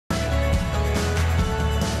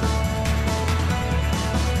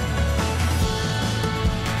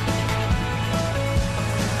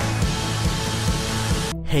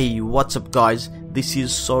Hey, what's up guys, this is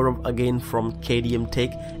Saurabh again from KDM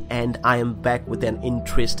Tech and I am back with an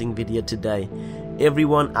interesting video today.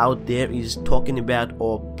 Everyone out there is talking about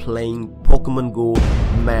or playing Pokemon Go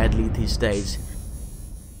madly these days.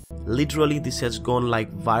 Literally this has gone like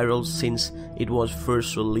viral since it was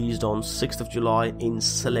first released on 6th of July in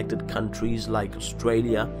selected countries like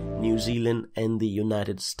Australia, New Zealand and the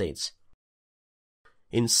United States.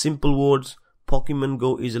 In simple words, Pokemon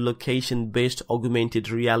Go is a location-based augmented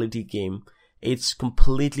reality game. It's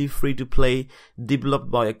completely free to play, developed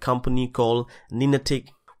by a company called Niantic.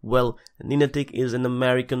 Well, Niantic is an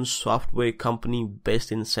American software company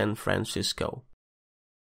based in San Francisco.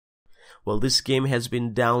 Well, this game has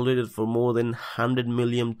been downloaded for more than 100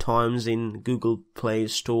 million times in Google Play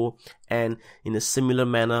Store and in a similar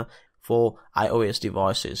manner for iOS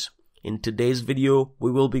devices. In today's video,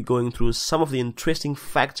 we will be going through some of the interesting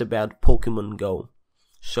facts about Pokemon Go.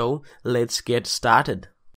 So, let's get started.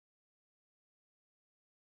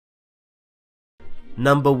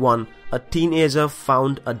 Number 1. A teenager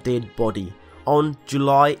found a dead body. On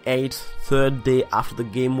July 8th, third day after the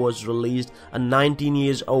game was released, a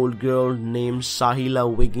 19-year-old girl named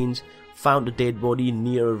Sahila Wiggins found a dead body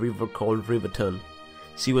near a river called Riverton.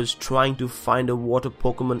 She was trying to find a water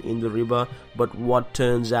Pokemon in the river, but what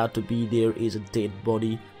turns out to be there is a dead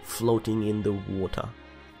body floating in the water.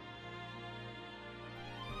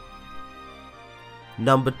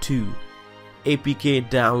 Number 2. APK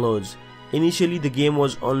downloads. Initially the game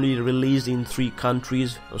was only released in 3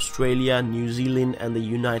 countries, Australia, New Zealand and the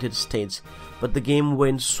United States, but the game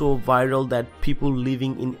went so viral that people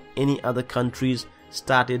living in any other countries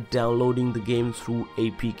started downloading the game through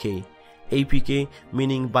APK. APK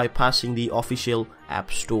meaning bypassing the official App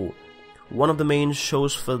Store. One of the main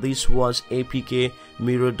shows for this was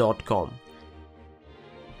apkmirror.com.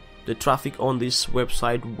 The traffic on this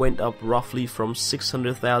website went up roughly from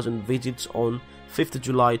 600,000 visits on 5th of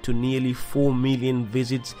July to nearly 4 million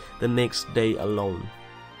visits the next day alone.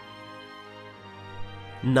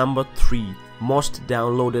 Number 3. Most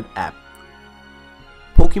downloaded app.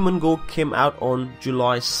 Pokemon Go came out on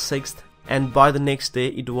July 6th and by the next day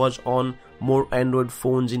it was on more Android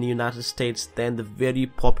phones in the United States than the very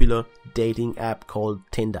popular dating app called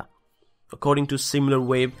Tinder. According to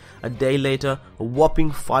SimilarWeb, a day later, a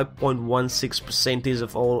whopping 5.16%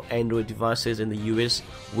 of all Android devices in the US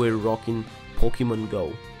were rocking Pokemon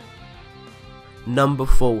Go. Number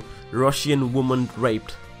 4. Russian woman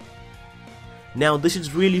raped. Now this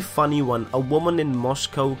is really funny one. A woman in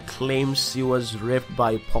Moscow claims she was raped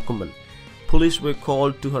by Pokemon. Police were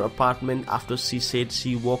called to her apartment after she said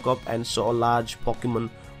she woke up and saw a large Pokemon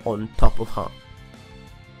on top of her.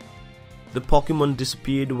 The Pokemon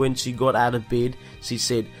disappeared when she got out of bed, she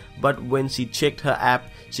said, but when she checked her app,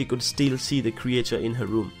 she could still see the creature in her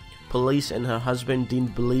room. Police and her husband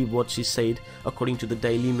didn't believe what she said, according to the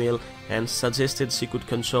Daily Mail, and suggested she could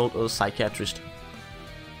consult a psychiatrist.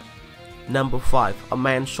 Number 5. A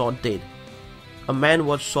man shot dead. A man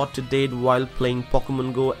was shot to death while playing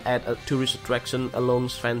Pokemon Go at a tourist attraction along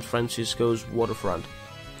San Francisco's waterfront.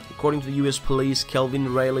 According to the US police,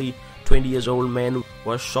 Kelvin Riley, 20-year-old man,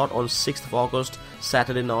 was shot on 6th of August,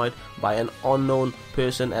 Saturday night, by an unknown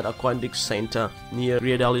person at Aquatic Center near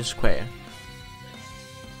Riadale Square.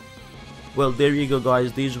 Well, there you go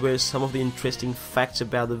guys, these were some of the interesting facts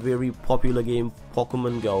about the very popular game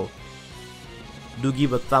Pokemon Go. Do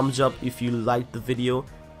give a thumbs up if you liked the video.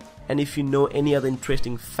 And if you know any other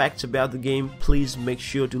interesting facts about the game, please make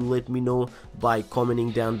sure to let me know by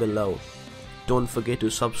commenting down below. Don't forget to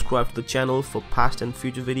subscribe to the channel for past and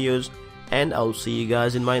future videos, and I'll see you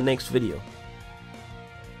guys in my next video.